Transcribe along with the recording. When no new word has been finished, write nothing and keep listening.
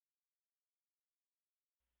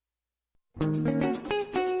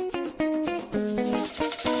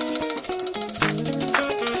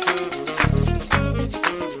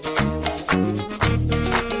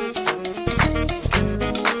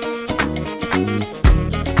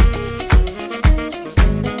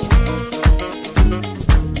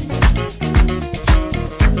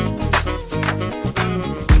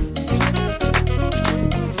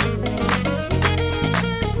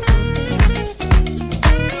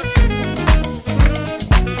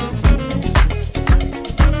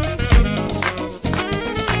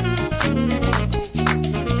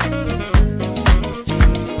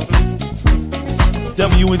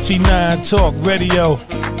WNT9 Talk Radio.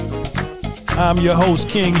 I'm your host,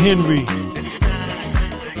 King Henry.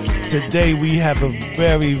 Today we have a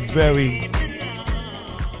very, very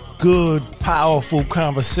good, powerful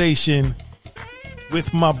conversation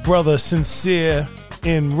with my brother Sincere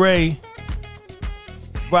and Ray.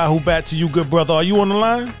 Rahul, back to you, good brother. Are you on the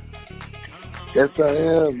line? Yes, I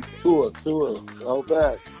am. Tour. Rahul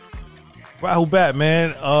back. Rahul back,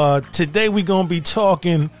 man. Today we're going to be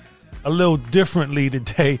talking a little differently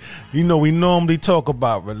today. You know, we normally talk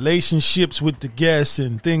about relationships with the guests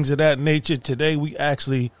and things of that nature. Today, we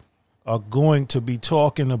actually are going to be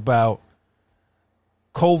talking about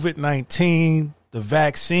COVID-19, the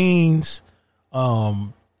vaccines,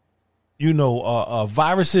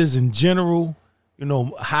 viruses in general, you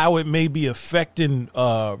know, how it may be affecting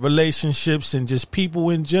relationships and just people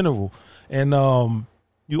in general. And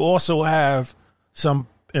you also have some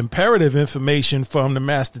imperative information from the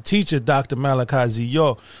master teacher, Dr. Malachi Z.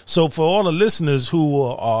 York. So for all the listeners who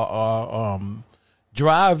are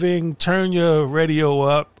driving, turn your radio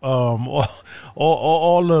up, or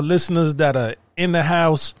all the listeners that are in the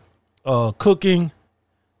house cooking,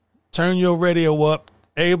 turn your radio up.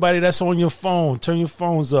 Everybody that's on your phone, turn your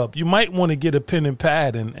phones up. You might want to get a pen and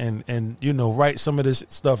pad and you know, write some of this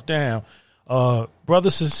stuff down. Brother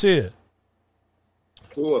Sincere.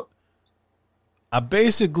 Sure. I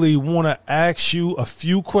basically want to ask you a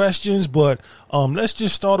few questions, but let's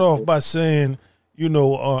just start off by saying, you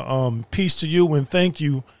know, peace to you and thank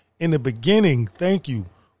you in the beginning. Thank you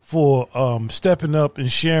for stepping up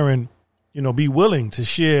and sharing, you know, be willing to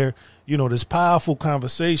share, you know, this powerful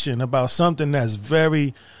conversation about something that's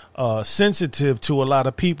very sensitive to a lot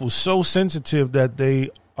of people, so sensitive that they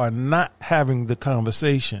are not having the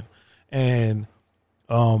conversation. And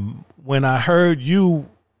when I heard you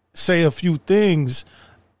say a few things,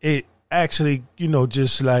 it actually, you know,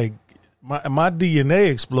 just like my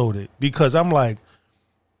DNA exploded, because I'm like,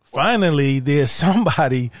 finally, there's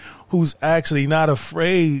somebody who's actually not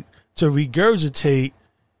afraid to regurgitate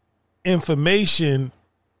information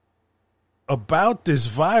about this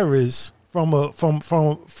virus from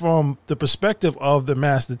the perspective of the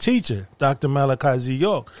master teacher, Dr. Malachi Z.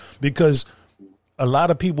 York, because a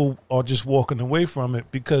lot of people are just walking away from it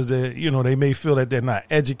because they may feel that they're not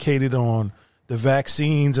educated on the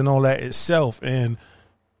vaccines and all that itself. And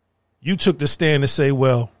you took the stand to say,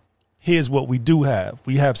 well, here's what we do have.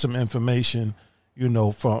 We have some information, you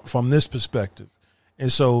know, from this perspective.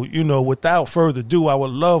 And so, you know, without further ado, I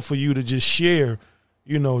would love for you to just share,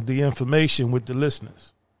 you know, the information with the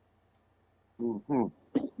listeners. Mm-hmm.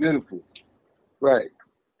 Beautiful. Right.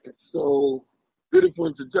 So, beautiful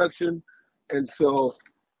introduction. And so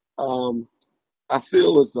I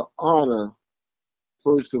feel it's an honor,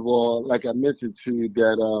 first of all, like I mentioned to you,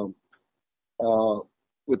 that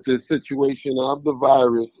with the situation of the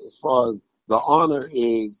virus, as far as the honor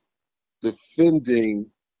is defending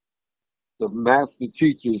the master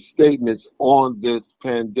teacher's statements on this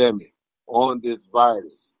pandemic, on this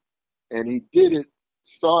virus. And he did it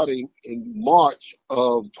starting in March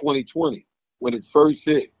of 2020 when it first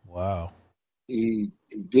hit. Wow. He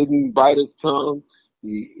didn't bite his tongue.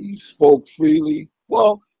 He spoke freely.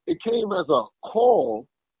 Well, it came as a call,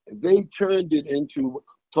 and they turned it into,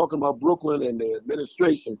 talking about Brooklyn and the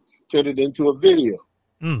administration, turned it into a video.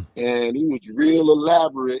 And he was real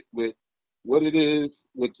elaborate with what it is,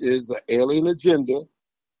 which is the alien agenda,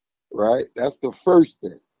 right? That's the first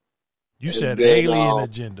thing. You said alien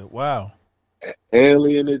agenda. Wow.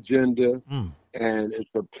 Alien agenda, and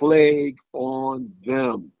it's a plague on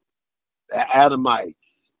them. The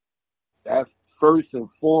Adamites. That's first and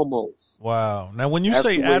foremost. Wow. Now, when you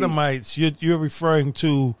say Adamites, you're referring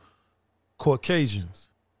to Caucasians.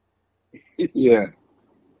 Yeah,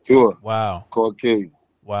 sure. Wow. Caucasians.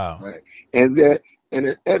 Wow. Right. And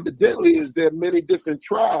it evidently is there many different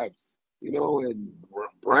tribes, you know, and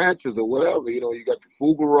branches or whatever. You know, you got the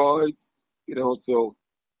Fugaroids, you know, so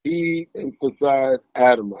he emphasized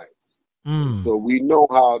Adamites. So we know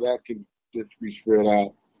how that can just be spread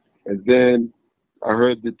out. And then I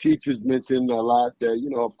heard the teachers mention a lot that,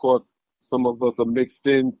 you know, of course, some of us are mixed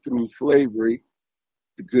in through slavery,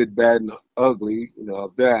 the good, bad, and the ugly,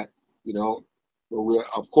 of that, you know. But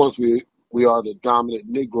of course, we are the dominant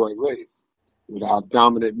Negroid race with our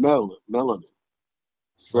dominant melanin. Right.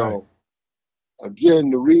 So, again,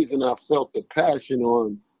 the reason I felt the passion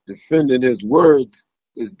on defending his words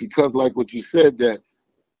is because, like what you said, that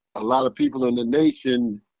a lot of people in the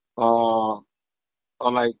nation are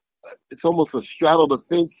like, it's almost a straddle the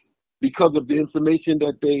fence because of the information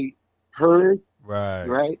that they heard, Right.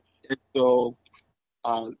 right? And so,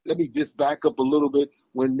 let me just back up a little bit.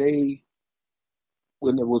 When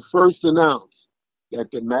it was first announced that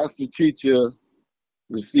the master teacher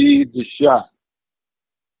received the shot,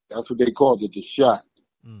 that's what they called it, the shot,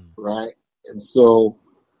 right? And so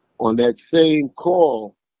on that same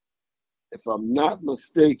call, if I'm not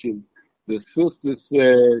mistaken, the sister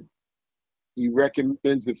said he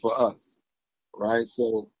recommends it for us, right?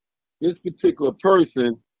 So this particular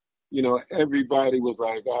person, everybody was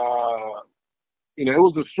like, it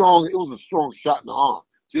was a strong shot in the arm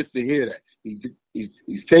just to hear that.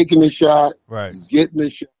 He's taking the shot, Right. he's getting the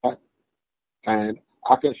shot, and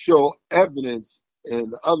I can show evidence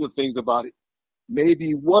and other things about it. Maybe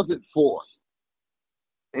he wasn't forced.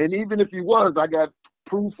 And even if he was, I got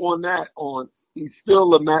proof on that. He's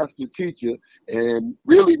still a master teacher, and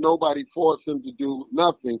really nobody forced him to do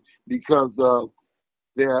nothing, because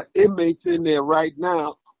there are inmates in there right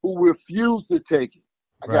now who refuse to take it.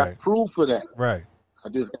 I got proof of that. Right. I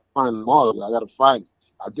just got to find them all. I got to find it.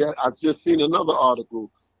 I just seen another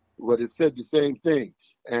article where it said the same thing,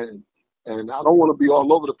 and I don't want to be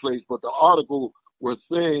all over the place, but the article was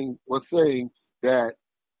saying that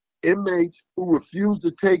inmates who refuse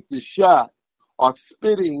to take the shot are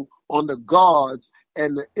spitting on the guards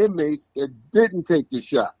and the inmates that didn't take the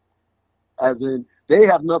shot. As in, they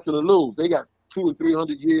have nothing to lose. They got 200 and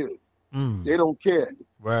 300 years. They don't care.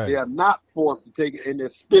 Right. They are not forced to take it, and they're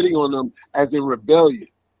spitting on them as in rebellion.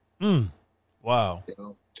 Wow.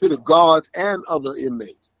 To the guards and other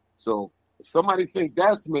inmates. So if somebody think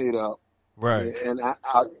that's made up, right? And I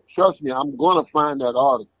trust me, I'm going to find that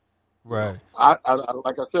article. Right. I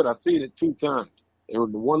like I said, I've seen it 2 times,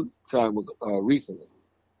 and the one time was recently.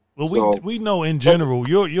 Well, we know in general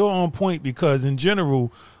you're on point, because in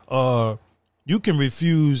general, you can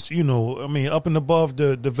refuse. Up and above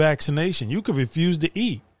the vaccination, you can refuse to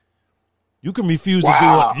eat. You can refuse to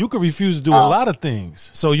do. You can refuse to do a lot of things.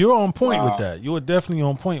 So you're on point with that. You are definitely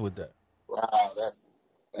on point with that. Wow, that's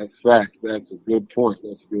facts. That's a good point.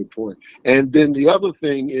 And then the other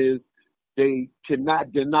thing is, they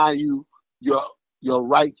cannot deny you your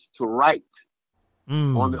rights to write.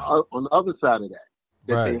 On the other side of that,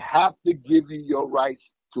 they have to give you your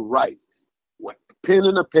rights to write. Pen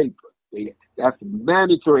and a paper. That's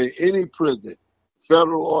mandatory in any prison,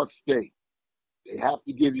 federal or state. They have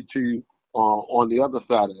to give it to you on the other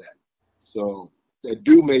side of that. So that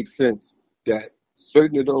do make sense that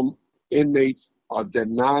certain of them inmates are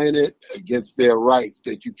denying it against their rights,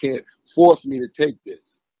 that you can't force me to take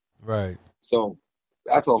this. Right. So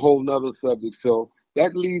that's a whole nother subject. So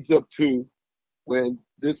that leads up to when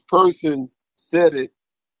this person said it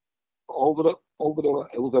over the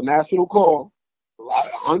it was a national call.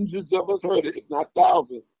 Hundreds of us heard it, if not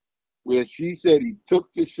thousands, where she said he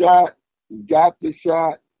took the shot, he got the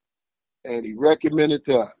shot, and he recommended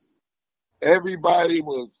to us. Everybody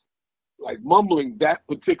was like mumbling that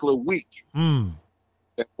particular week.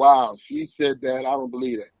 That, wow, she said that. I don't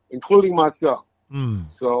believe it, including myself.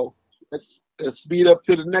 So let's speed up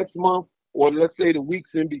to the next month, or let's say the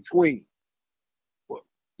weeks in between.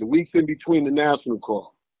 The weeks in between the national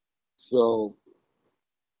call. So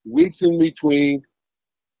weeks in between,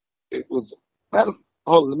 it was. Let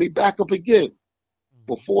me back up again.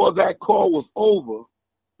 Before that call was over,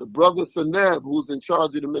 the brother Seneb, who's in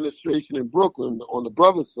charge of administration in Brooklyn, on the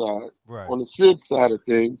brother side, on the SID side of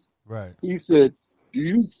things, he said, "Do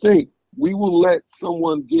you think we will let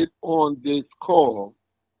someone get on this call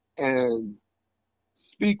and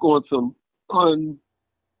speak on some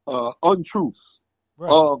untruths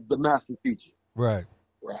of the master teacher?" Right.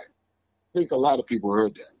 I think a lot of people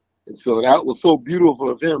heard that. And so that was so beautiful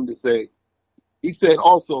of him to say. He said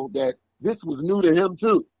also that this was new to him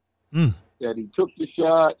too, that he took the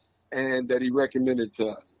shot and that he recommended to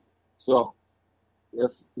us. So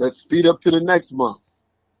let's speed up to the next month.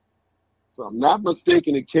 So I'm not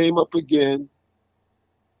mistaken, it came up again,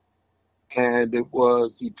 and it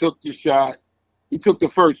was, he took the shot. He took the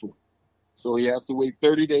first one. So he has to wait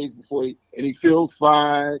 30 days before and he feels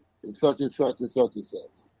fine, and such and such and such and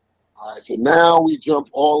such. All right, so now we jump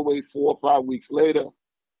all the way 4 or 5 weeks later,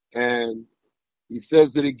 and he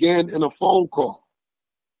says it again in a phone call.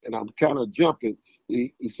 and I'm kind of jumping.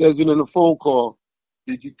 He says it in a phone call.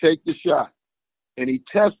 Did you take the shot? And he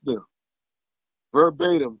tests them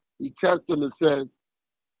verbatim. He tests them and says,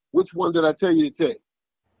 which one did I tell you to take?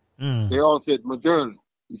 They all said Moderna.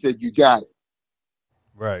 He said, you got it.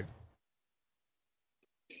 Right.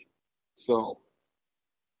 So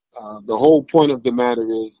the whole point of the matter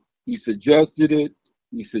is he suggested it.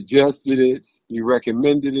 He suggested it. He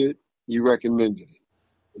recommended it. He recommended it.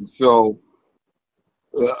 And so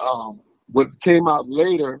what came out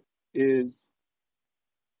later is,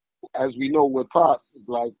 as we know with Pops, is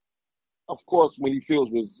like, of course, when he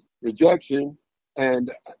feels his rejection,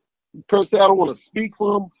 and per se, I don't want to speak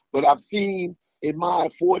for him, but I've seen in my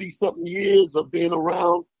 40-something years of being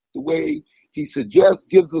around the way he suggests,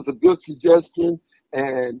 gives us a good suggestion,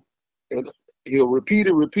 and he'll repeat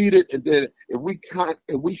it, and then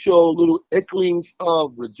if we show little inklings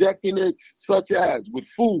of rejecting it, such as with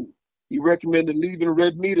food, he recommended leaving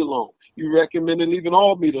red meat alone. He recommended leaving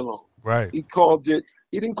all meat alone. Right. He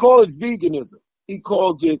didn't call it veganism. He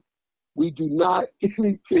called it, we do not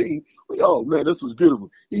anything. Oh man, this was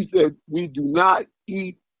beautiful. He said, we do not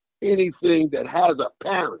eat anything that has a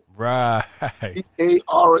parent. Right. Parent.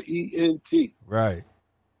 Right.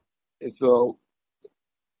 And so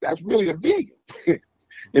that's really a vegan.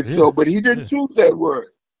 And so, but he didn't choose that word.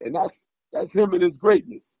 And that's him and his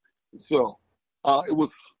greatness. And so it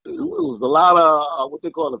was a lot of what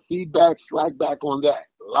they call a feedback, slack back on that.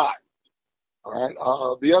 A lot. All right.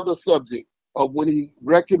 The other subject of when he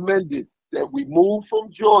recommended that we move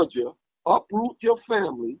from Georgia, uproot your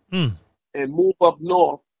family, and move up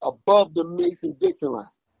north above the Mason-Dixon line.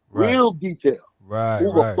 Right. Real detail. Right.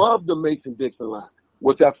 Move above the Mason-Dixon line,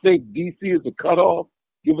 which I think D.C. is the cutoff,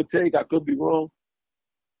 give or take. I could be wrong. I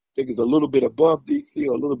think it's a little bit above D.C.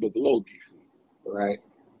 or a little bit below D.C. All right.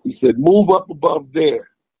 He said, move up above there.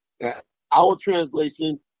 Now, our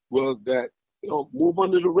translation was that, move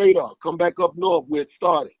under the radar, come back up north where it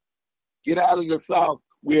started. Get out of the South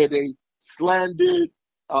where they slandered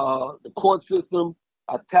the court system,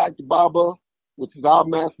 attacked Baba, which is our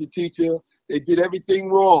master teacher. They did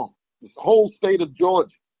everything wrong. This whole state of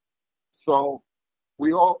Georgia. So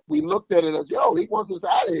we looked at it as, he wants us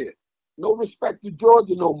out of here. No respect to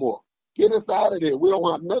Georgia no more. Get us out of there. We don't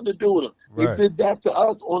want nothing to do with them. Right. They did that to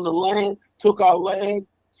us on the land, took our land,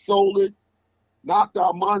 sold it, knocked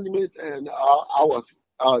our monuments and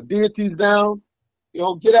our deities down.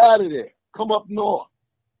 Get out of there. Come up north.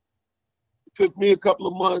 It took me a couple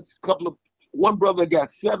of months. One brother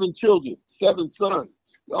got 7 children, 7 sons.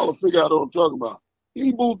 Y'all will figure out what I'm talking about.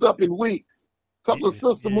 He moved up in weeks. A couple of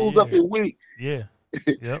sisters moved up in weeks. Yeah.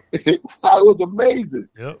 Yep. It was amazing.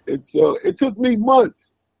 Yep. And so it took me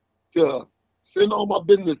months to send all my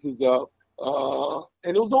businesses up.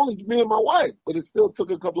 And it was only me and my wife, but it still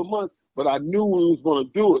took a couple of months. But I knew we was going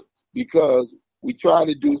to do it because we tried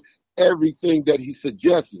to do everything that he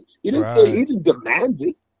suggested. He didn't say, he didn't demand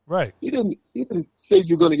it. Right. He didn't say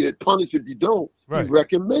you're going to get punished if you don't. Right. He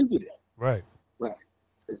recommended it. Right. Right.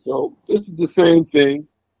 And so this is the same thing.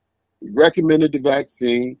 He recommended the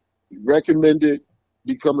vaccine. He recommended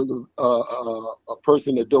becoming a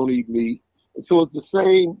person that don't eat meat. And so it's the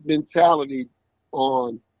same mentality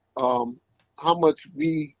on how much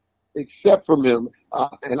we accept from him.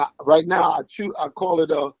 Right now, I call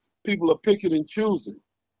it people are picking and choosing.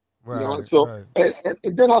 Right. So right.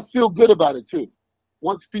 And then I feel good about it too.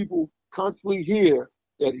 Once people constantly hear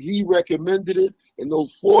that he recommended it, and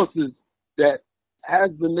those forces that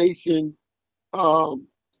has the nation, I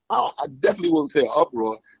definitely wouldn't say an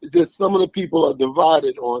uproar. It's just some of the people are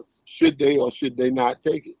divided on should they or should they not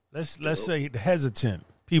take it. Let's say hesitant.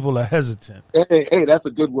 People are hesitant. Hey, that's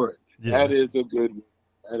a good word. Yeah. That is a good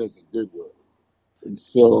word. And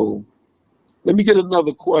so, let me get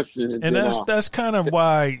another question. And that's kind of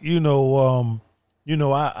why I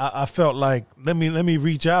felt like let me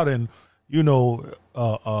reach out and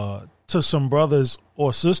to some brothers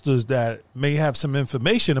or sisters that may have some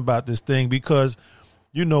information about this thing, because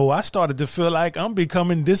I started to feel like I'm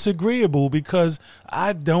becoming disagreeable because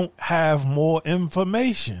I don't have more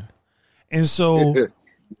information. And so,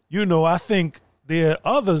 I think there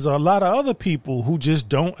are a lot of other people who just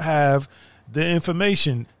don't have the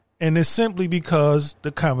information. And it's simply because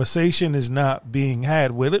the conversation is not being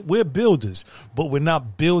had with it. We're builders, but we're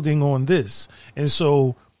not building on this. And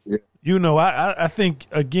so, I think,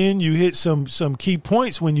 again, you hit some key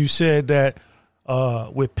points when you said that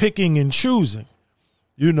we're picking and choosing.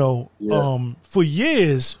 For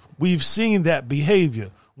years, we've seen that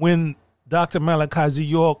behavior. When Dr. Malachi Z.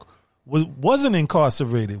 York wasn't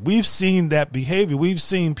incarcerated, we've seen that behavior. We've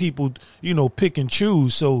seen people, pick and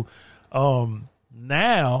choose. So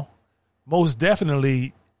now, most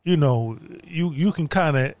definitely, you can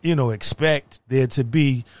kind of, expect there to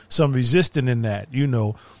be some resistance in that.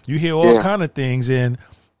 You hear all kind of things. And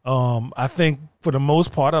I think for the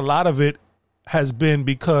most part, a lot of it has been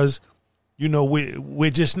because, we're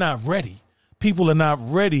just not ready. People are not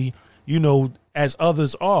ready, as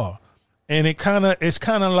others are. And it's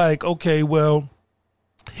kind of like, okay, well,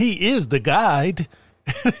 he is the guide.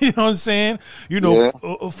 You know what I'm saying?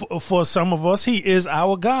 For some of us, he is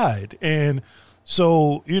our guide. And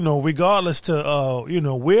so, regardless to,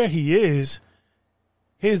 where he is,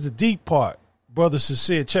 here's the deep part. Brother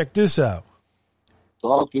Sincere, check this out.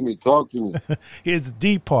 Talk to me. Here's the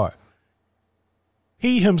deep part.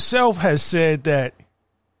 He himself has said that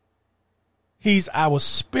he's our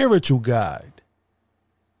spiritual guide.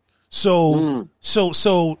 So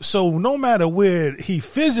no matter where he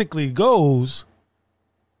physically goes,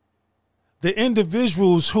 the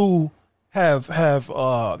individuals who have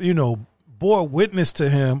bore witness to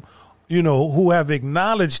him, who have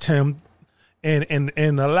acknowledged him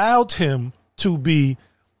and allowed him to be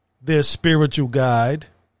their spiritual guide.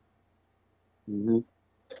 Mm-hmm.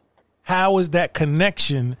 How is that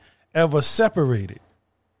connection ever separated?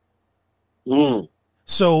 Mm.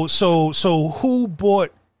 So who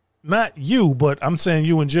brought, not you, but I'm saying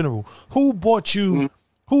you in general, who brought you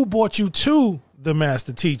to the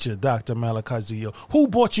master teacher, Dr. Malachi Z. Who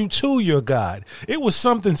brought you to your God? It was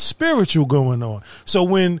something spiritual going on. So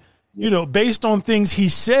when, based on things he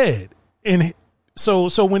said, and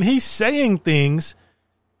so when he's saying things,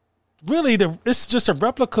 really it's just a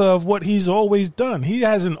replica of what he's always done. He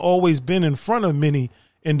hasn't always been in front of many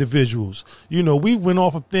individuals. We went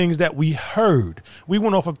off of things that we heard. We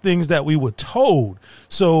went off of things that we were told.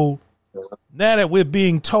 So now that we're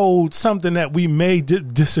being told something that we may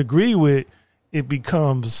disagree with, it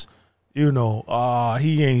becomes, he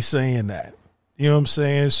ain't saying that. You know what I'm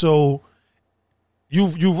saying? So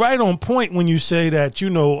you right on point when you say that,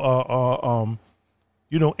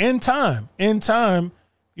 in time,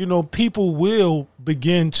 people will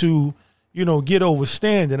begin to, get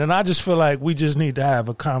overstanding. And I just feel like we just need to have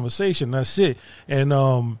a conversation. That's it. And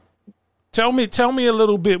tell me a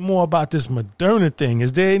little bit more about this Moderna thing.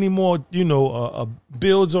 Is there any more,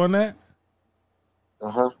 builds on that?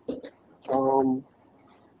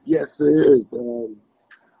 Yes, there is.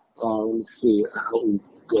 Let's see how we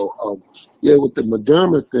go. With the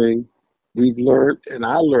Moderna thing, we've learned, and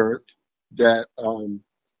I learned that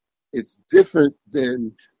it's different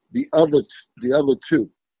than the other two,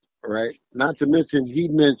 right? Not to mention, he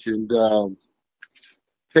mentioned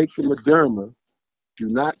take the Moderna, do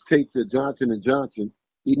not take the Johnson & Johnson.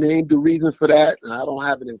 He named the reason for that, and I don't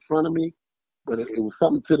have it in front of me, but it was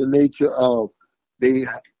something to the nature of they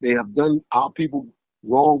have done our people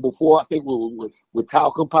wrong before. I think with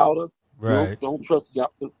talcum powder. Right. Don't trust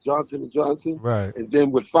Johnson & Johnson. Right. And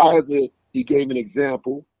then with Pfizer, he gave an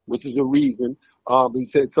example, which is a reason. He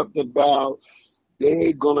said something about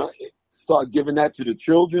they're going to start giving that to the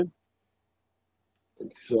children.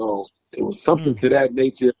 And so it was something to that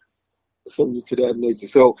nature. So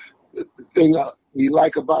the thing we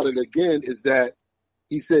like about it again is that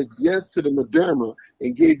he said yes to the Moderna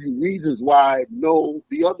and gave you reasons why no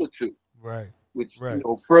the other two. Right. Which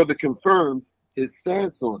further confirms his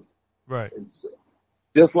stance on it. Right. And so,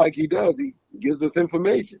 just like he does, he gives us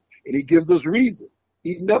information and he gives us reason.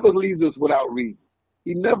 He never leaves us without reason.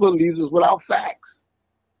 He never leaves us without facts.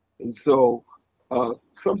 And so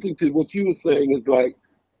something to what you were saying is like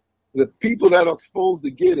the people that are supposed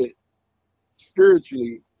to get it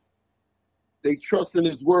spiritually, they trust in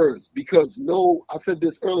his words because I said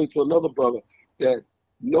this earlier to another brother, that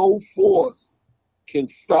no force can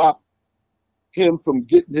stop him from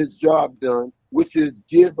getting his job done, which is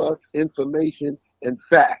give us information and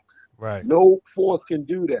facts. Right. No force can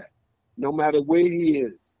do that, no matter where he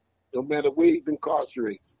is, no matter where he's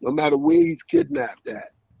incarcerated, no matter where he's kidnapped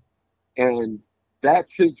at. And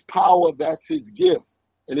that's his power, that's his gift.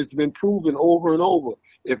 And it's been proven over and over.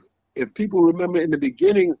 If people remember in the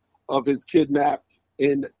beginning of his kidnap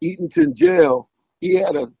in Eatonton jail, we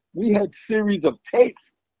had series of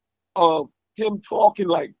tapes of him talking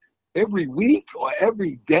like every week or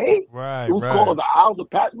every day. Right. It was called the Isles of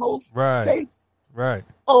Patmos tapes. Right.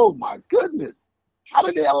 Oh my goodness. How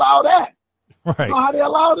did they allow that? Right. You know how they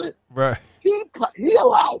allowed it? Right. He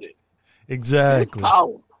allowed it. Exactly. His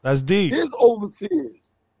power. That's deep. His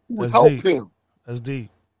overseers who help him. That's deep.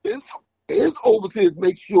 His overseers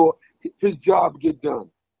make sure his job get done.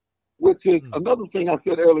 Which is another thing I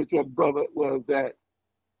said earlier to a brother was that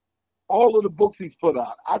all of the books he's put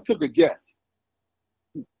out, I took a guess.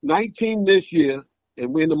 19 this year,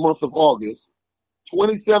 and we're in the month of August.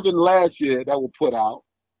 27 last year that were put out.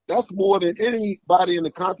 That's more than anybody in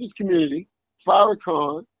the conscious community,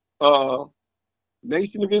 Farrakhan,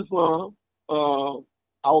 Nation of Islam,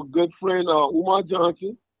 our good friend Umar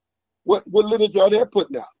Johnson. What literature are they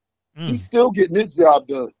putting out? He's still getting his job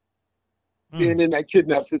done, being in that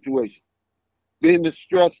kidnap situation, being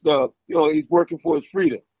distressed of, he's working for his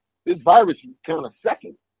freedom. This virus is kind of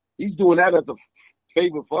second. He's doing that as a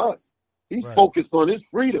favor for us. He's focused on his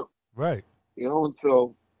freedom. Right. And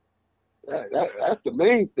so that's the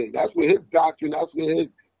main thing. That's where his doctrine, that's where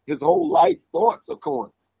his whole life thoughts are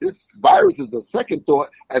going. This virus is a second thought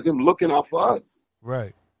as him looking out for us.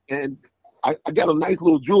 Right. And I got a nice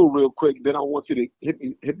little jewel real quick. Then I want you to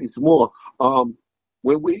hit me some more.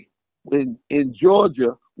 When in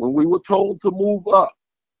Georgia, when we were told to move up,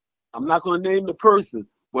 I'm not going to name the person,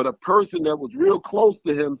 but a person that was real close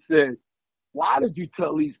to him said, "Why did you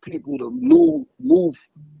tell these people to move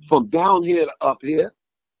from down here to up here?"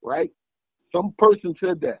 Right? Some person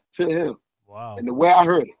said that to him. Wow. And the way I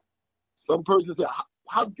heard it, some person said,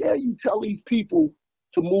 "How dare you tell these people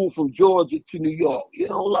to move from Georgia to New York?"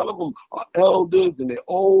 A lot of them are elders and they're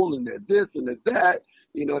old and they're this and they're that.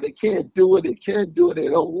 They can't do it. They can't do it. They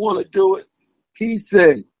don't want to do it. He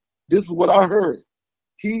said, this is what I heard.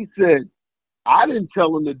 He said, "I didn't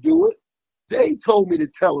tell them to do it. They told me to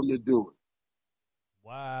tell them to do it."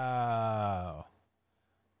 Wow.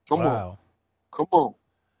 Come on.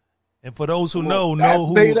 And for those who know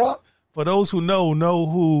who made up. For those who know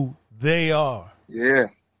who they are. Yeah,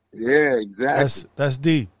 exactly. That's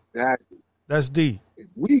deep. Exactly. That's deep.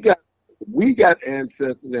 If we got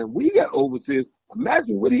ancestors and we got overseers,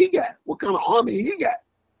 imagine what he got. What kind of army he got.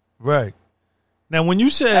 Right. Now, when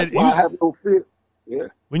you said, that's why I have no fear. Yeah.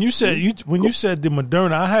 When you said you said the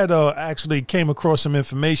Moderna, I had actually came across some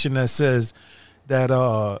information that says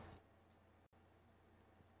that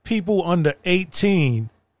people under 18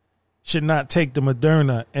 should not take the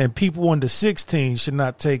Moderna, and people under 16 should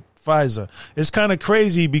not take Pfizer. It's kind of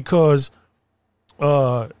crazy because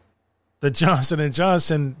the Johnson &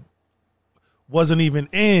 Johnson wasn't even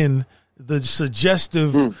in the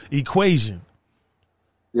suggestive equation.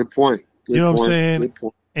 Good point. You know what I'm saying?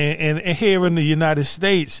 And here in the United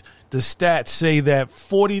States, the stats say that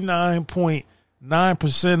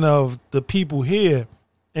 49.9% of the people here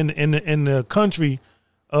in the country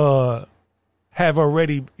have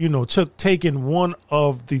already, taken one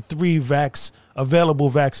of the three available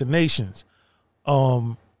vaccinations.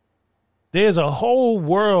 There's a whole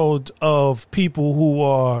world of people who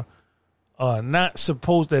are not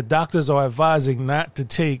supposed, that doctors are advising not to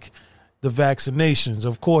take the vaccinations.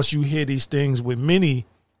 Of course, you hear these things with many,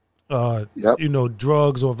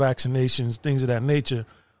 drugs or vaccinations, things of that nature.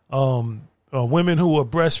 Women who are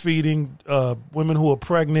breastfeeding, women who are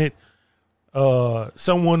pregnant,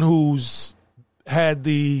 someone who's had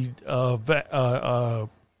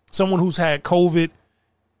someone who's had COVID,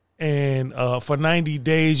 and for 90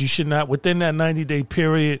 days, you should not, within that 90-day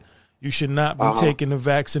period, you should not be taking the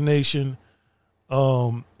vaccination.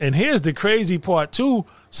 And here's the crazy part too.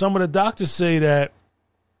 Some of the doctors say that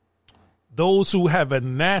those who have a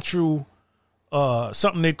natural,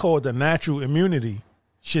 something they call the natural immunity,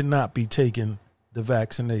 should not be taking the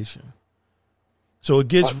vaccination. So it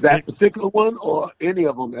gets that particular one, or any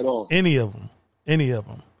of them at all. Any of them. I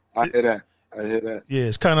hear that. Yeah,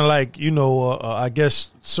 it's kind of like, I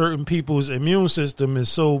guess certain people's immune system is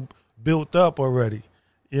so built up already.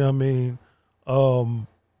 You know what I mean?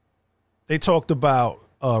 They talked about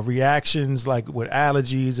reactions like with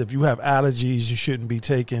allergies. If you have allergies, you shouldn't be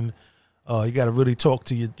taking. You got to really talk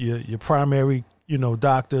to your primary,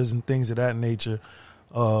 doctors and things of that nature.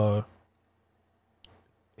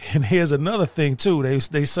 And here's another thing too. They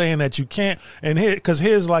saying that you can't. And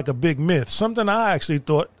here's like a big myth. Something I actually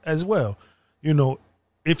thought as well.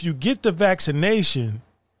 If you get the vaccination,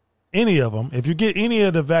 any of them, if you get any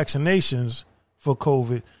of the vaccinations for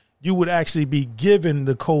COVID, you would actually be given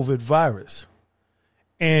the COVID virus.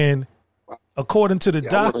 And according to the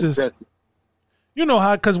doctors, you know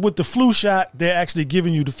how, because with the flu shot, they're actually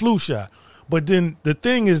giving you the flu shot. But then the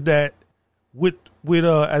thing is that with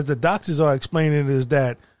as the doctors are explaining, is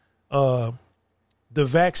that the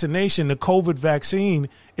vaccination, the COVID vaccine,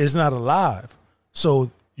 is not alive.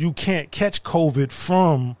 So you can't catch COVID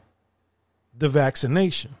from the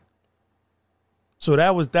vaccination. So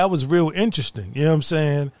that was real interesting. You know what I'm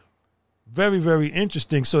saying? Very, very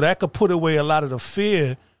interesting. So that could put away a lot of the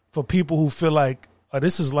fear for people who feel like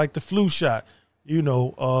this is like the flu shot. If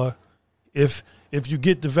you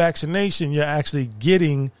get the vaccination, you're actually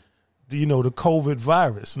getting the COVID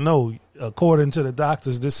virus. No, according to the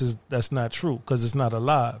doctors, that's not true, because it's not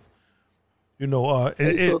alive.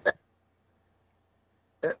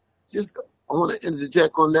 Just want to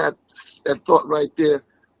interject on that thought right there,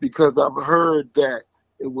 because I've heard that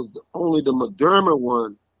it was only the Moderna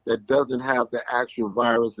one that doesn't have the actual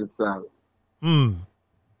virus inside it.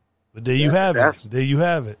 But there you have it. There you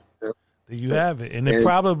have it. Yeah. There you have it. And it's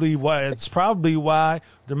probably why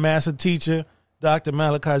the master teacher, Dr.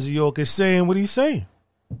 Malachi York, is saying what he's saying.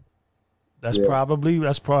 That's probably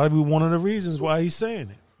one of the reasons why he's saying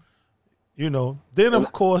it. You know, then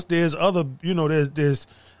of course there's other, you know, there's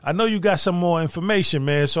I know you got some more information,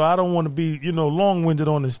 man, so I don't want to be, you know, long-winded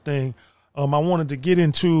on this thing. I wanted to get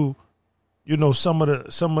into, you know, some of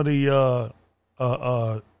the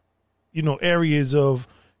you know, areas of,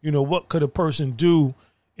 you know, what could a person do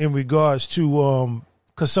in regards to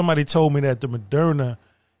because somebody told me that the Moderna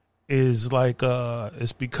is like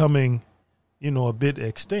it's becoming, you know, a bit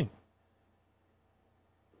extinct.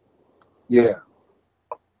 Yeah.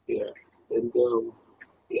 And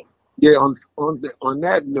on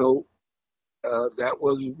that note, that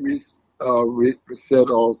was said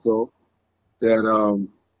also that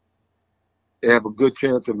they have a good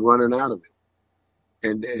chance of running out of it,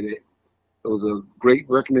 and it was a great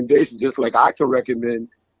recommendation. Just like I can recommend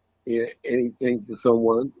anything to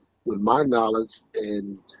someone with my knowledge,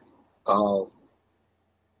 and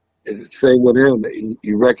it's the same with him.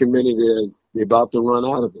 He recommended it as they're about to run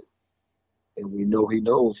out of it, and we know he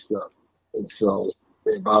knows stuff. And so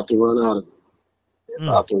they're about to run out of it. They're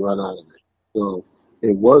about to run out of it. So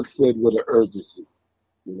it was said with an urgency,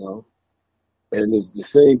 you know. And it's the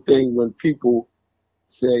same thing when people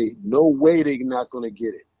say, no way they're not going to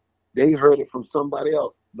get it. They heard it from somebody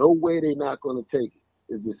else. No way they're not going to take it.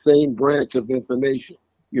 It's the same branch of information.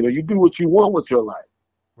 You know, you do what you want with your life.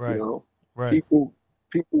 Right. You know, right. People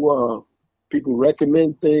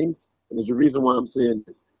recommend things, and there's a reason why I'm saying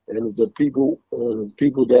this. And there's people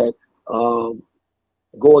that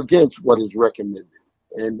go against what is recommended,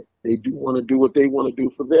 and they do want to do what they want to do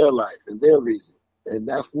for their life and their reason, and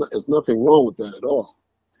there's nothing wrong with that at all,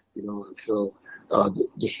 you know. And so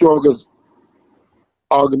the strongest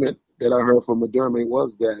argument that I heard from Moderna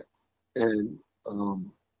was that, and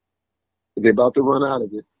they're about to run out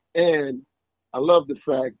of it. And I love the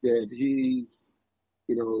fact that he's,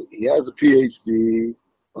 you know, he has a PhD.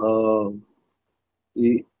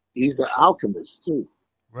 He's an alchemist too.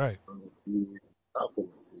 Right. He's an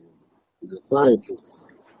alchemist. He's a scientist,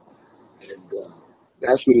 and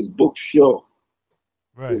that's what his books show.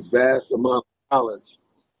 Right. His vast amount of knowledge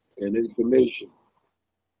and information,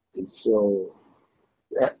 and so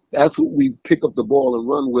that's what we pick up the ball and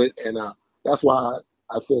run with. And that's why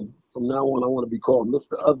I said from now on I want to be called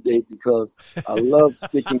Mr. Update, because I love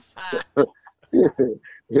sticking to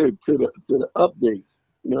the updates.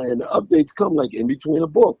 You know, and the updates come like in between a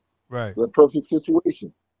book. Right. The perfect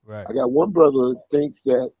situation. Right. I got one brother that thinks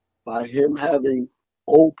that by him having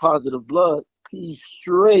O positive blood, he's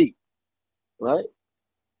straight. Right?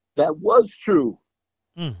 That was true.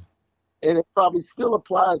 And it probably still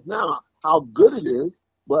applies now, how good it is,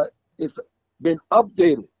 but it's been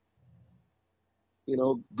updated. You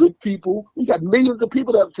know, good people. We got millions of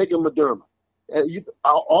people that have taken Moderna. And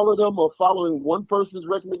all of them are following one person's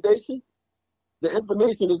recommendation. The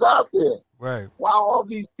information is out there. Right. Why all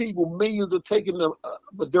these people, millions, are taking the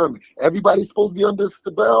Moderna? Everybody's supposed to be under the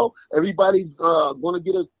spell. Everybody's going to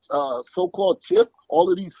get a so-called chip.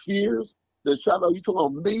 All of these fears. You're talking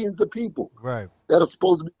about millions of people, right, that are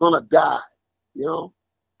supposed to be going to die. You know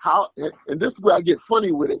how? And this is where I get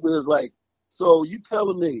funny with it. Where it's like, so you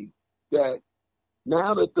telling me that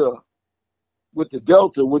now that with the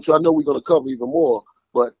Delta, which I know we're going to cover even more,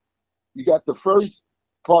 but you got the first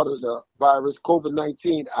part of the virus,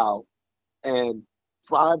 COVID-19, out, and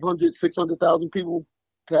 500, 600,000 people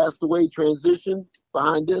passed away, transitioned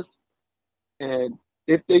behind this. And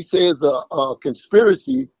if they say it's a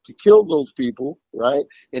conspiracy to kill those people, right,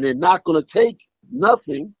 and they're not going to take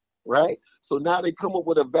nothing, right, so now they come up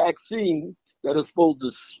with a vaccine that is supposed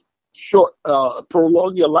to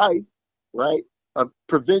prolong your life, right,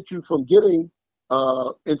 prevent you from getting,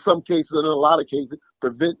 in some cases, in a lot of cases,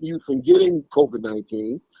 prevent you from getting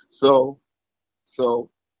COVID-19. So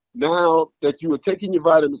now that you were taking your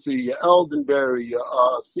vitamin C, your elderberry,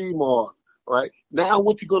 your sea moss, right, now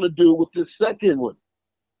what you're going to do with this second one?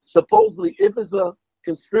 Supposedly, if it's a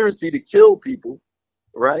conspiracy to kill people,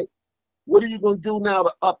 right, what are you going to do now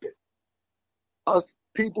to up it? Us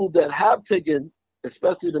people that have taken,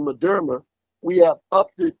 especially the Moderna, we have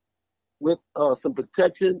upped it with some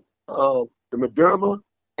protection of the Moderna,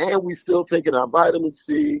 and we still taking our vitamin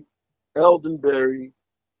C, elderberry,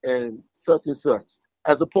 and such,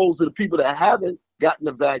 as opposed to the people that haven't gotten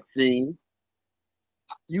the vaccine.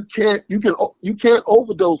 you can't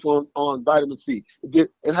overdose on vitamin C. It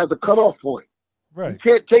has a cutoff point. You Right.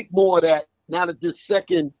 can't take more of that now that this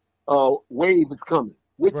second wave is coming,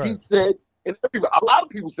 which he Right. said, and a lot of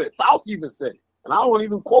people said, Fauci even said it, and I don't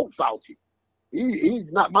even quote Fauci.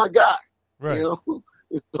 He's not my guy, Right. you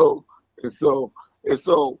know. And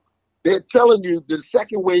so they're telling you the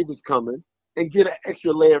second wave is coming and get an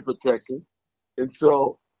extra layer of protection. And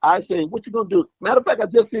so I say, what you gonna do? Matter of fact, I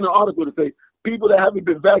just seen an article to say people that haven't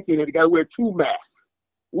been vaccinated, they gotta wear 2 masks.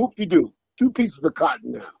 Whoop-de-doo, 2 pieces of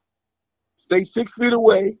cotton now. Stay 6 feet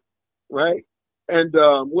away, right? And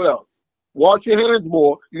what else? Wash your hands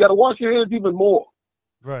more. You got to wash your hands even more.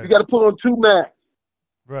 Right. You got to put on 2 masks.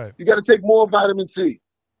 Right. You got to take more vitamin C.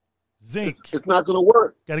 Zinc. It's not going to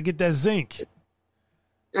work. Got to get that zinc.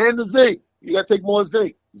 And the zinc. You got to take more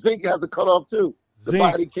zinc. Zinc has a cutoff too. The Zinc.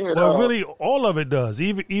 body can't. Well, really, all of it does.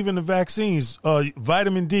 Even the vaccines.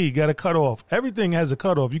 Vitamin D got a cutoff. Everything has a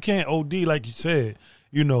cutoff. You can't OD like you said.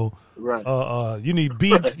 You know. Right. You need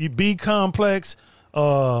B complex.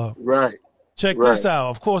 Right. Check this out.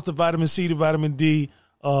 Of course, the vitamin C, the vitamin D,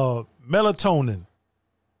 melatonin.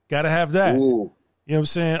 Got to have that. Ooh. You know what I'm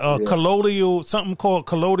saying? Yeah. Colloidal, something called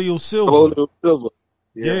colloidal silver. Colloidal silver.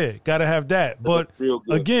 Yeah, got to have that. But real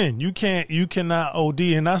good. again, you cannot OD,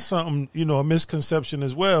 and that's something, a misconception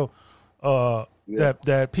as well.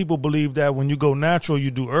 That people believe that when you go natural,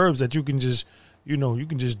 you do herbs, that you can just, you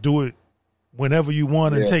can just do it whenever you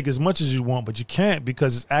want and take as much as you want, but you can't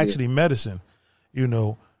because it's actually medicine,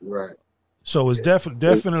 Right. So it's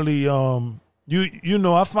definitely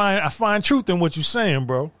I find truth in what you're saying,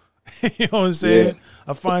 bro. You know what I'm saying? Yeah.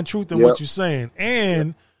 I find truth in what you're saying.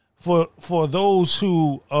 And for those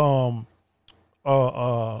who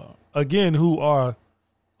again who are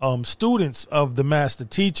students of the master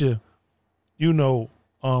teacher,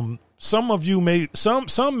 some of you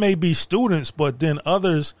some may be students, but then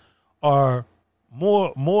others are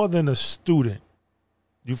more than a student.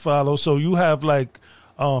 You follow? So you have like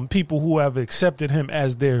people who have accepted him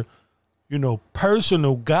as their,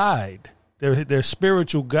 personal guide, their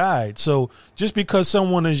spiritual guide. So just because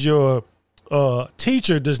someone is your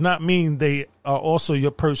teacher does not mean they are also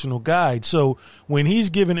your personal guide. So when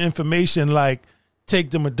he's giving information like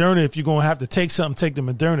take the Moderna, if you're going to have to take something, take the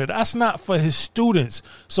Moderna, that's not for his students.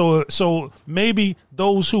 So maybe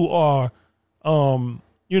those who are,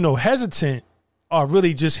 hesitant are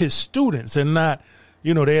really just his students and not,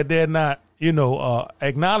 they're not,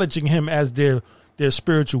 acknowledging him as their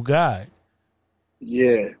spiritual guide.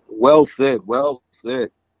 Yeah. Well said. 3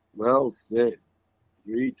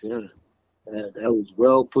 times. That was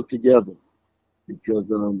well put together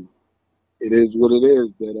because it is what it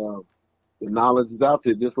is that the knowledge is out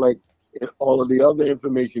there, just like all of the other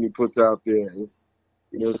information he puts out there. It's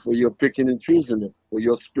for your picking and choosing it, for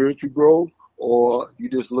your spiritual growth, or you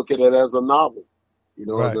just look at it as a novel,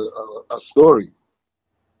 right. as a story.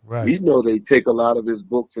 Right. We know they take a lot of his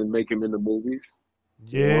books and make them into movies.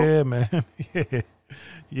 Yeah, man.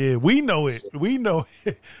 Yeah, we know it. We know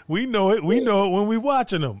it. We know it when we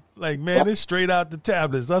watching them. Like, man, it's straight out the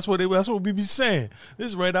tablets. That's what we be saying. This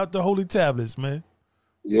is right out the holy tablets, man.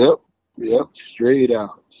 Yep. Straight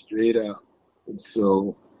out. And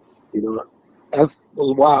so, that's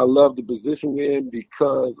why I love the position we're in,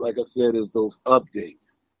 because, like I said, there's those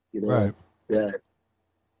updates, right. that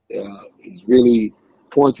he's really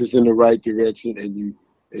points us in the right direction, and you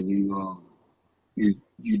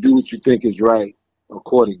do what you think is right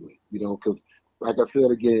accordingly, because, like I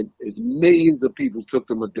said again, it's millions of people took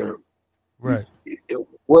the Moderna. Right.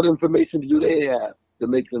 What information do they have to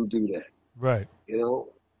make them do that? Right.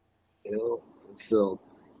 So,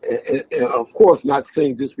 and of course, not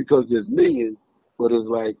saying just because there's millions, but it's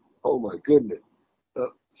like, oh my goodness.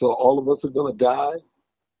 So all of us are going to die,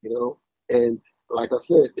 and like I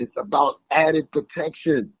said, it's about added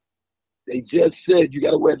protection. They just said you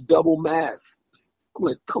got to wear double masks. I'm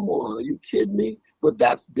like, come on, are you kidding me? But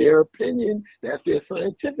that's their opinion. That's their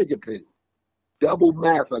scientific opinion. Double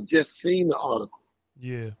masks. I just seen the article.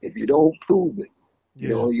 Yeah. If you don't prove it, you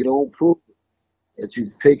don't prove it, that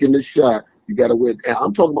you've taken the shot, you got to wear. And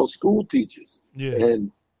I'm talking about school teachers. Yeah.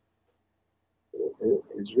 And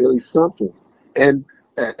it's really something. And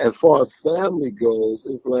as far as family goes,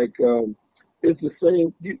 it's like it's the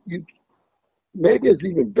same. You maybe it's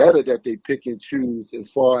even better that they pick and choose as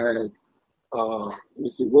far as. Let me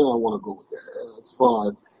see where I want to go with that. As far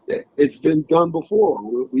as that, it's been done before.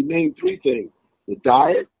 We named 3 things: the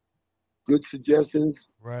diet, good suggestions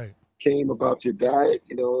right. came about your diet.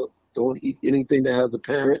 Don't eat anything that has a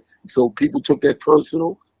parent. So people took that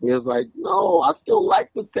personal. It was like, no, I still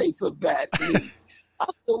like the taste of that. I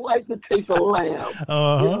still like the taste of lamb.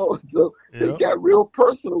 Uh-huh. You know, so they Yep. got real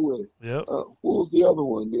personal with it. Yep. What was the other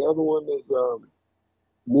one? The other one is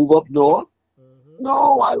Move Up North.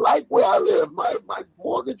 No, I like where I live. My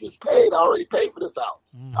mortgage is paid. I already paid for this house.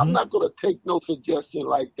 I'm not going to take no suggestion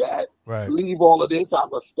like that. Right. Leave all of this I've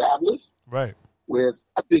established. Right. Whereas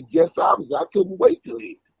I did guest albums, I couldn't wait to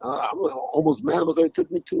leave. I was almost mad because it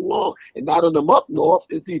took me too long. And now that I'm up north,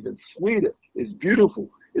 it's even sweeter. It's beautiful.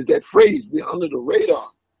 It's that phrase, be under the radar,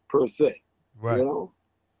 per se. Right. You know?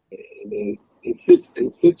 And it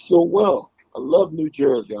fits so well. I love New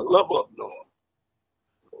Jersey. I love up north.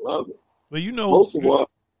 I love it. But you know, most of all,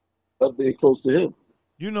 I love being close to him.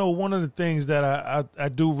 You know, one of the things that I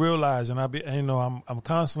do realize, and I'm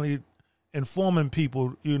constantly informing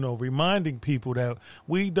people, you know, reminding people that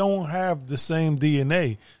we don't have the same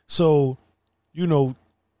DNA. So, you know,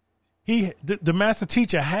 the master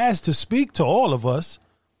teacher has to speak to all of us.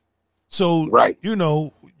 So, right. You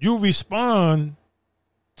know, you respond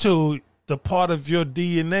to the part of your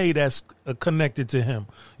DNA that's connected to him.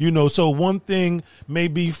 You know, so one thing may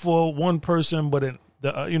be for one person, but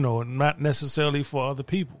you know, not necessarily for other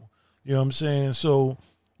people. You know what I'm saying? So,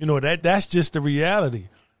 you know, that's just the reality.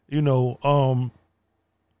 You know,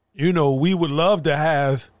 we would love to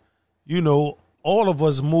have, you know, all of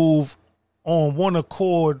us move on one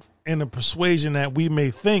accord in a persuasion that we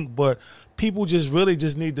may think, but people just really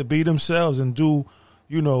just need to be themselves and do,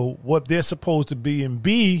 you know, what they're supposed to be and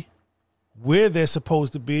be where they're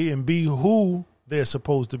supposed to be and be who they're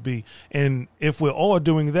supposed to be. And if we're all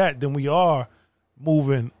doing that, then we are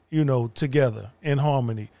moving, you know, together in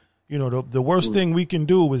harmony. You know, the worst thing we can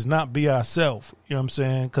do is not be ourselves. You know what I'm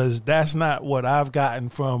saying? Because that's not what I've gotten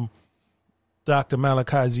from Dr.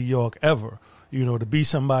 Malachi Z. York ever, you know, to be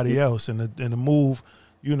somebody else and to move,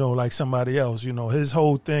 you know, like somebody else. You know, his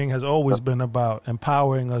whole thing has always been about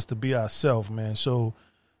empowering us to be ourselves, man. So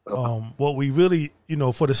what we really, you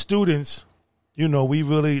know, for the students, you know,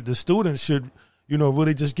 the students should, you know,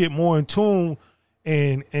 really just get more in tune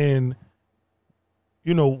and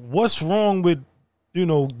you know, what's wrong with, you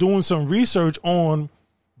know, doing some research on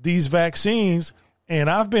these vaccines. And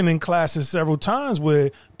I've been in classes several times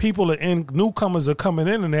where newcomers are coming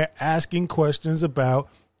in and they're asking questions about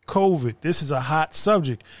COVID. This is a hot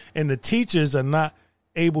subject and the teachers are not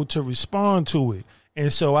able to respond to it.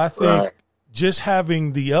 And so I think just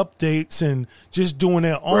having the updates and just doing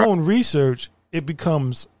their own research, it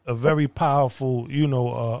becomes a very powerful, you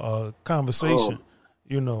know, conversation,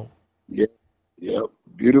 you know. Yeah. Yeah.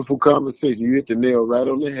 Beautiful conversation. You hit the nail right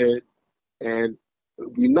on the head. And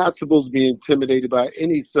we're not supposed to be intimidated by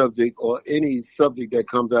any subject or any subject that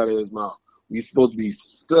comes out of his mouth. We're supposed to be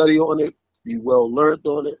study on it, be well learned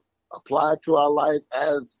on it, apply it to our life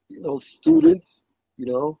as, you know, students, you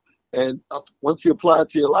know, and once you apply it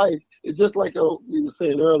to your life, it's just like we were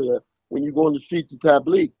saying earlier, when you go on the street to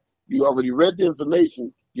Tabligh, you already read the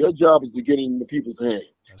information. Your job is to get it into people's hands.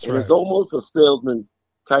 That's and right. It's almost a salesman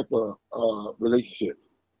type of relationship.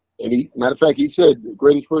 And matter of fact, he said the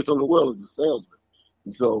greatest person in the world is a salesman.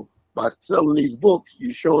 And so by selling these books,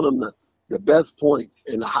 you're showing them the best points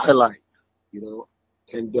and the highlights, you know,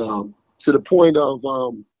 and to the point of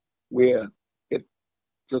where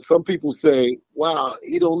because some people say, wow,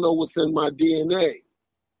 he don't know what's in my DNA.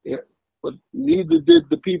 Yeah, but neither did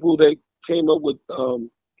the people that came up with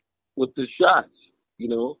the shots, you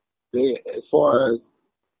know. As far as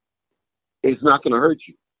it's not going to hurt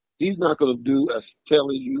you. He's not going to do as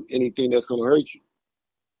telling you anything that's going to hurt you.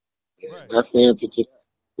 Right. That's the answer to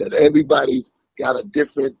that. That everybody's got a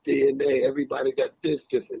different DNA. Everybody got this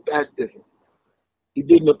different, that different. He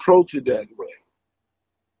didn't approach it that way.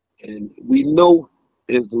 And we know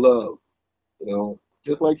his love, you know,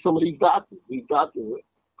 just like some of these doctors. These doctors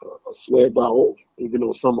are swear by oath, even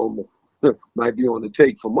though some of them might be on the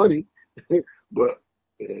take for money. But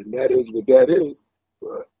and that is what that is.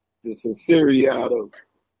 But the sincerity out of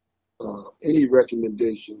any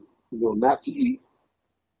recommendation, you know, not to eat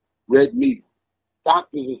red meat.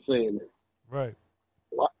 Doctors are saying that. Right.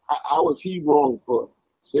 How was he wrong for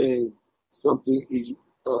saying something is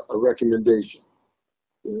a recommendation?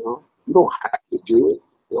 You know, you don't have to do it.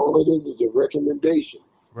 All it is a recommendation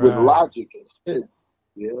with logic and sense.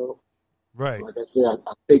 You know, right. Like I said,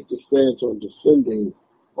 I take the stance on defending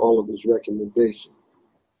all of his recommendations.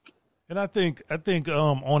 And I think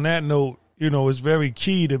on that note, you know, it's very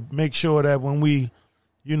key to make sure that when we,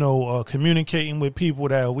 you know, communicating with people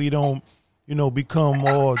that we don't, you know, become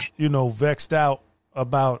more, you know, vexed out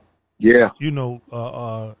about, you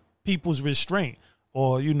know, people's restraint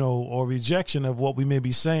or, you know, or rejection of what we may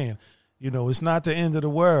be saying. You know, it's not the end of the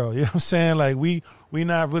world. You know what I'm saying? Like we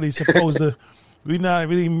not really supposed to, we're not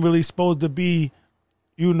really supposed to be,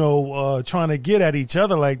 trying to get at each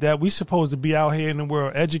other like that. We supposed to be out here in the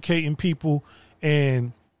world educating people.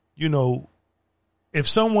 And, if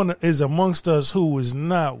someone is amongst us who is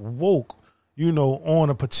not woke, on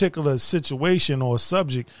a particular situation or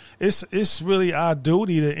subject, it's really our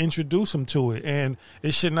duty to introduce them to it. And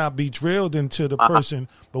it should not be drilled into the person,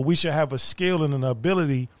 but we should have a skill and an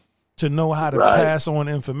ability to know how to pass on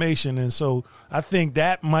information. And so I think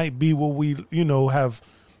that might be what we, have,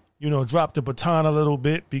 dropped the baton a little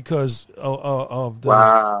bit because of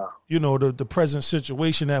the, the present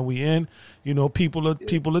situation that we in. People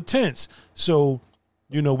are tense. So,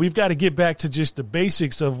 we've got to get back to just the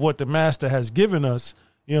basics of what the master has given us,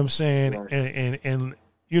 you know what I'm saying? Right. And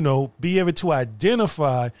be able to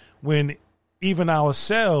identify when even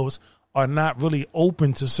ourselves are not really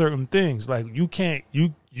open to certain things. Like you can't,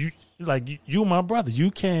 you my brother,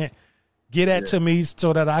 you can't get that to me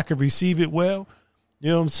so that I can receive it well. You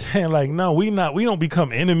know what I'm saying? Like, no, we don't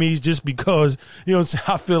become enemies just because, you know what I'm saying?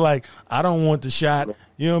 I feel like I don't want the shot.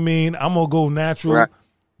 You know what I mean? I'm going to go natural. Right.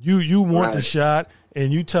 You want the shot,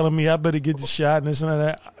 and you telling me I better get the shot and this and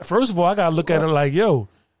that. First of all, I got to look at it like, yo,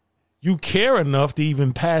 you care enough to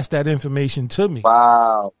even pass that information to me.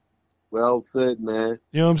 Wow. Well said, man.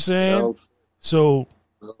 You know what I'm saying? So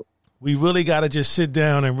we really got to just sit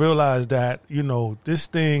down and realize that, this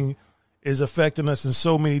thing is affecting us in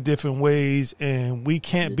so many different ways, and we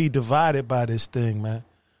can't be divided by this thing, man.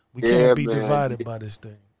 We can't be divided by this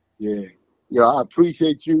thing. Yeah. Yeah, I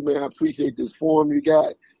appreciate you, man. I appreciate this forum you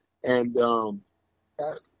got. And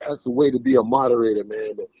that's the way to be a moderator,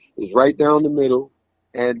 man. It's right down the middle.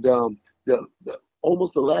 And the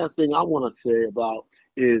almost the last thing I want to say about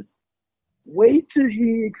is wait till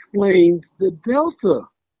he explains the Delta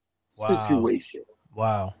situation.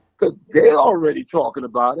 Wow. Because they're already talking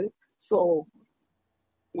about it. So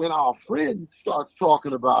when our friend starts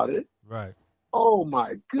talking about it, right? Oh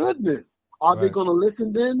my goodness, are they going to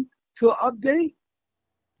listen then to an update?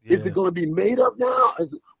 Yeah. Is it going to be made up now?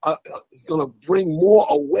 Is it going to bring more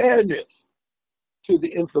awareness to the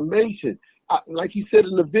information? Like he said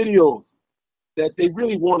in the videos, that they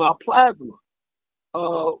really want our plasma.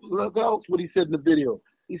 Look else what he said in the video.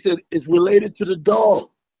 He said it's related to the dog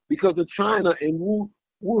because of China and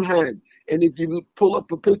Wuhan. And if you pull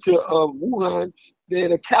up a picture of Wuhan, they're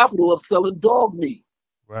the capital of selling dog meat.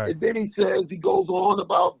 Right. And then he goes on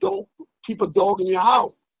about don't keep a dog in your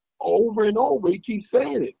house. Over and over, he keeps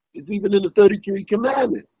saying it. It's even in the 33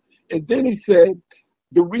 commandments. And then he said,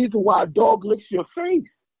 the reason why a dog licks your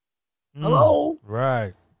face. Hello?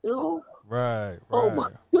 Right. Right. Oh,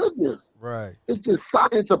 my goodness. Right. It's just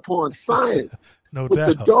science upon science. No with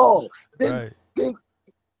doubt. The dog. Then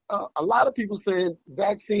a lot of people saying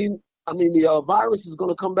the virus is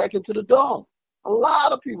going to come back into the dog. A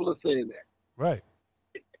lot of people are saying that. Right.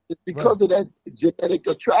 It's because of that genetic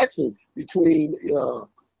attraction between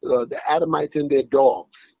the Adamites and their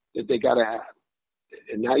dogs that they got to have.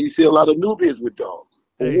 And now you see a lot of newbies with dogs.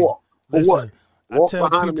 For what? Walk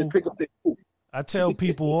behind them and pick up their food. I tell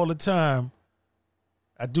people all the time,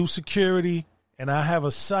 I do security and I have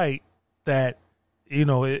a site that,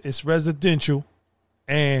 it's residential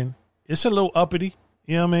and it's a little uppity,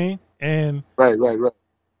 you know what I mean? And right.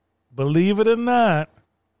 Believe it or not,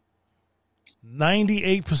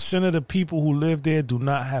 98% of the people who live there do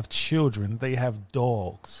not have children. They have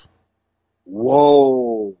dogs.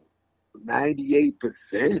 Whoa. 98%?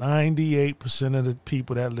 98% of the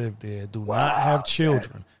people that live there do not have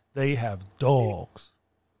children. They have dogs.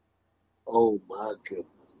 Oh, my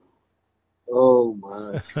goodness. Oh,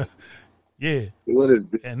 my goodness. Yeah. What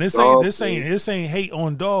is this? And this ain't hate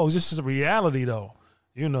on dogs. This is a reality, though.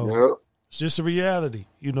 Yep. It's just a reality.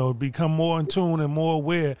 Become more in tune and more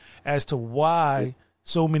aware as to why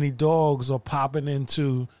so many dogs are popping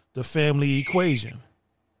into the family equation.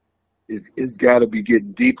 It's got to be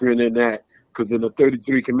getting deeper than that, because in the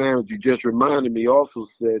 33 commandments, you just reminded me, also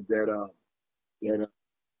said that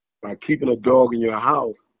by keeping a dog in your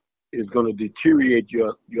house is going to deteriorate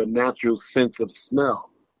your natural sense of smell.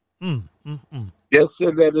 Just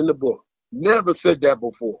said that in the book. Never said that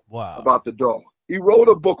before. Wow. About the dog. He wrote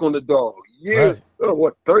a book on the dog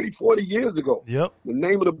 30, 40 years ago. Yep. The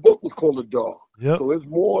name of the book was called The Dog. Yep. So there's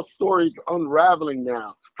more stories unraveling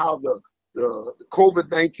now, how the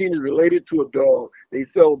COVID-19 is related to a dog. They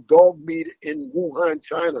sell dog meat in Wuhan,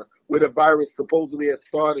 China, where the virus supposedly has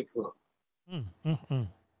started from.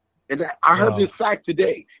 And I heard this fact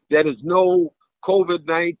today. There is no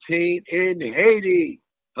COVID-19 in Haiti.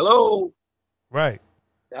 Hello? Right.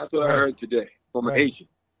 That's what I heard today from a Haitian.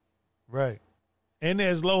 Right. And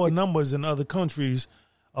there's lower numbers in other countries.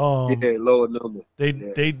 Lower numbers.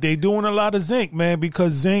 They doing a lot of zinc, man,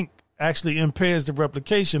 because zinc actually impairs the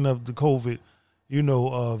replication of the COVID,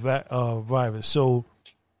 virus. So,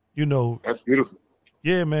 that's beautiful.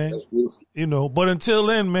 Yeah, man. That's beautiful. But until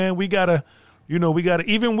then, man, we gotta,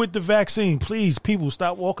 even with the vaccine, please, people,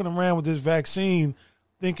 stop walking around with this vaccine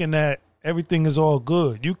thinking that everything is all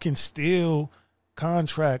good. You can still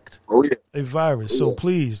contract a virus. So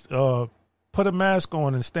please, put a mask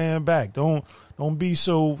on and stand back. Don't be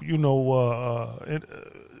so,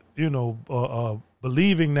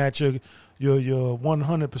 believing that you're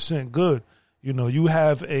 100% good. You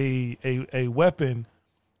have a weapon,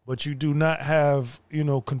 but you do not have,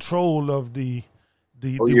 control of the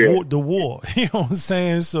war. You know what I'm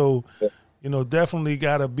saying? So, definitely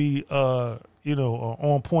got to be,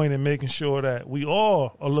 on point and making sure that we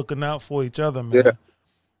all are looking out for each other, man.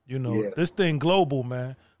 This thing global,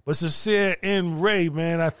 man. But Sincere N. Ray,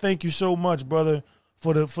 man, I thank you so much, brother,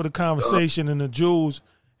 for the conversation and the jewels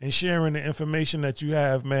and sharing the information that you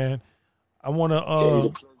have, man. I want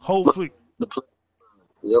to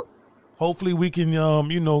hopefully we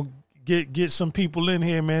can get some people in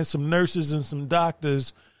here, man, some nurses and some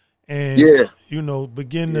doctors, and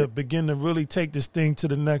begin to really take this thing to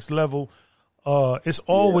the next level. It's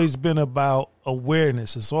always been about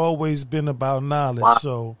awareness. It's always been about knowledge. Wow.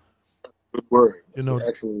 So, good word.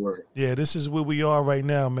 Excellent word. Yeah, this is where we are right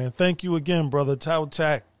now, man. Thank you again, brother. Tau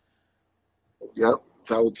Tak. Yep.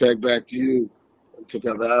 Tau Tak, back to you. Took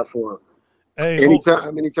out the iPhone. Hey,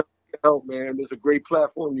 anytime you can help, man. There's a great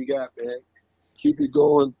platform you got, man. Keep it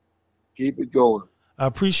going. Keep it going. I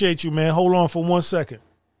appreciate you, man. Hold on for 1 second.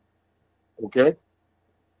 Okay.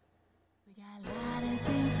 We got a lot of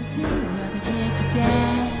things to do up in here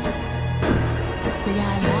today. We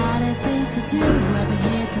got a lot of things to do up in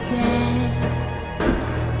here today.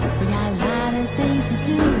 We got a lot of things to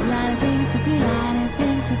do, lot of things to do, lot of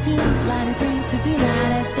things to do, lot of things to do,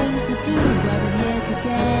 lot of things to do up in here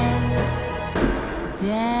today.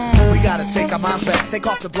 We gotta take our minds back, take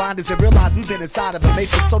off the blinders and realize we've been inside of a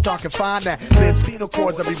matrix so dark and fine that men's spinal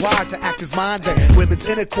cords are rewired to act as minds, and women's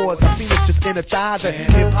intercourse, I seen it's just inner thighs, and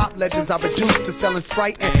hip-hop legends are reduced to selling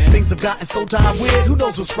Sprite, and things have gotten so darn weird, who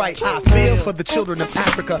knows what's right? I feel for the children of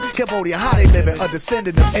Africa, Cambodia, how they living, a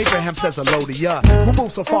descendant of Abraham says hello to ya. We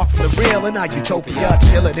move so far from the real in our utopia,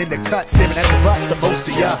 chilling in the cut, staring at the butts of most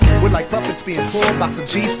of ya. We're like puppets being pulled by some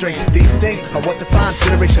G-string. These things are what defines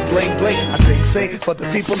generation bling bling. I sing for the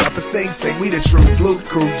people up and sing, we the true blue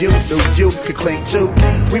crew, you could cling to.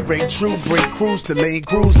 We bring true, bring crews to lean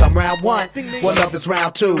crews. I'm round one, one love is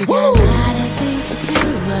round two. We got a lot of things to do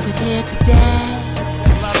up in here today.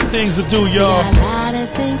 A lot of things to do, y'all. We got a lot of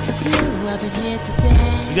things to do up in here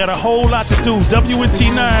today. We got a whole lot to do.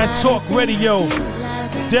 WNT9 Talk Radio.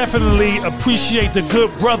 Definitely appreciate the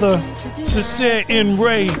good brother, Sincere N.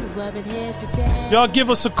 Ray. Y'all give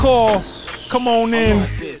us a call. Come on in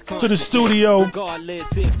to the studio.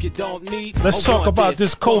 Let's talk about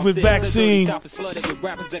this COVID vaccine.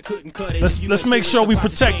 Let's make sure we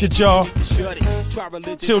protect it, y'all.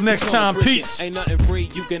 Till next time, peace. Ain't nothing free,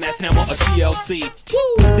 you can ask Hammer or TLC.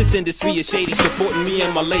 This industry is shady, supporting me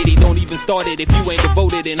and my lady. Don't even start it if you ain't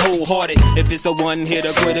devoted and wholehearted. If it's a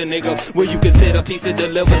one-hitter quitter, nigga, where you consider piece of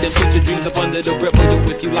delivered, then put your dreams up under the ripper. Yo,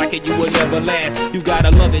 if you like it, you will never last. You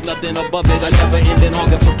gotta love it, nothing above it. I never ending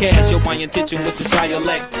hunger for cash. Yo, my intention with this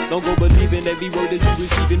dialect. Don't go believing every word that you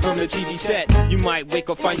receiving from the TV set. You might wake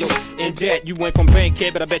up, find your in debt. You went from bank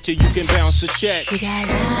care, but I bet you can bounce a check. We got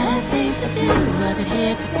a lot of things to do up in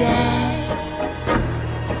here today.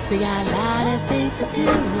 We got a lot of things to do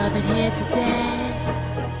up in here today.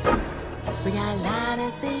 We got a lot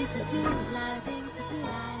of things to do, a lot of things to do, a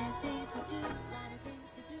lot of things to do, a lot of things.